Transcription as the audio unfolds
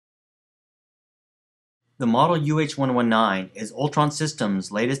The Model UH119 is Ultron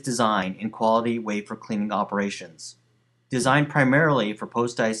Systems' latest design in quality wafer cleaning operations. Designed primarily for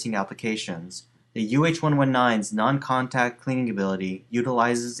post-dicing applications, the UH119's non-contact cleaning ability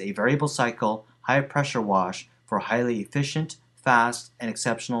utilizes a variable cycle, high-pressure wash for highly efficient, fast, and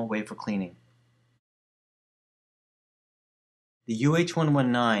exceptional wafer cleaning. The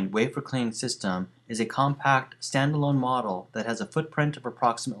UH119 wafer cleaning system is a compact, standalone model that has a footprint of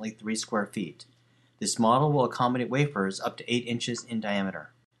approximately 3 square feet. This model will accommodate wafers up to 8 inches in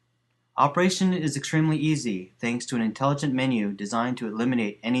diameter. Operation is extremely easy thanks to an intelligent menu designed to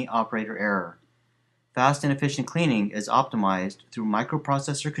eliminate any operator error. Fast and efficient cleaning is optimized through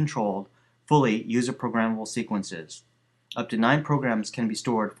microprocessor-controlled, fully user-programmable sequences. Up to 9 programs can be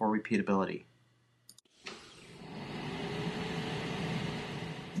stored for repeatability.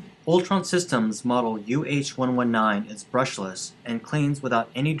 Ultron Systems Model UH119 is brushless and cleans without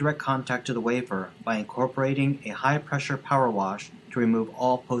any direct contact to the wafer by incorporating a high-pressure power wash to remove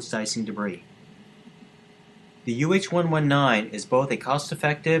all post-dicing debris. The UH119 is both a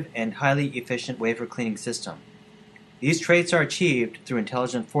cost-effective and highly efficient wafer cleaning system. These traits are achieved through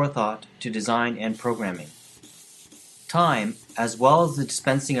intelligent forethought to design and programming. Time, as well as the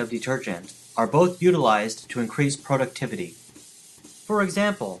dispensing of detergent, are both utilized to increase productivity. For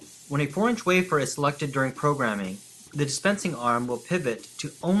example, when a 4-inch wafer is selected during programming, the dispensing arm will pivot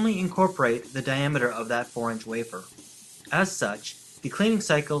to only incorporate the diameter of that 4-inch wafer. As such, the cleaning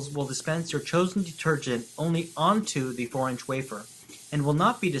cycles will dispense your chosen detergent only onto the 4-inch wafer and will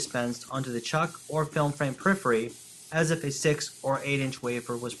not be dispensed onto the chuck or film frame periphery as if a 6 or 8-inch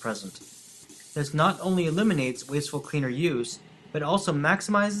wafer was present. This not only eliminates wasteful cleaner use, but also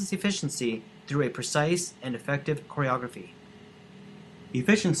maximizes efficiency through a precise and effective choreography.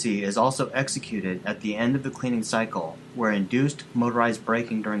 Efficiency is also executed at the end of the cleaning cycle, where induced motorized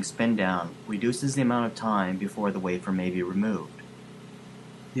braking during spin down reduces the amount of time before the wafer may be removed.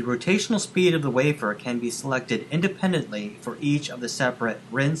 The rotational speed of the wafer can be selected independently for each of the separate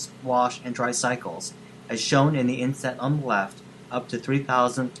rinse, wash, and dry cycles, as shown in the inset on the left, up to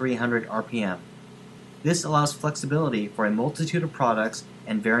 3,300 RPM. This allows flexibility for a multitude of products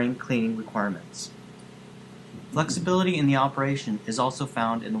and varying cleaning requirements. Flexibility in the operation is also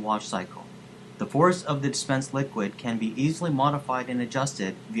found in the wash cycle. The force of the dispensed liquid can be easily modified and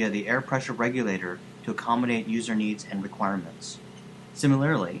adjusted via the air pressure regulator to accommodate user needs and requirements.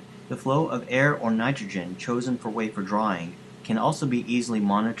 Similarly, the flow of air or nitrogen chosen for wafer drying can also be easily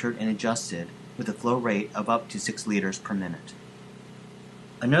monitored and adjusted with a flow rate of up to 6 liters per minute.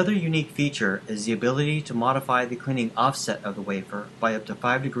 Another unique feature is the ability to modify the cleaning offset of the wafer by up to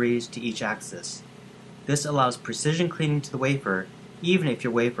 5 degrees to each axis. This allows precision cleaning to the wafer, even if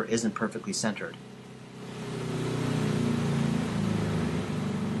your wafer isn't perfectly centered.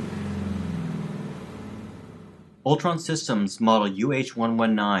 Ultron Systems Model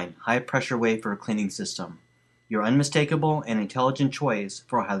UH119 High-Pressure Wafer Cleaning System. Your unmistakable and intelligent choice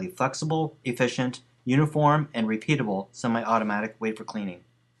for highly flexible, efficient, uniform, and repeatable semi-automatic wafer cleaning.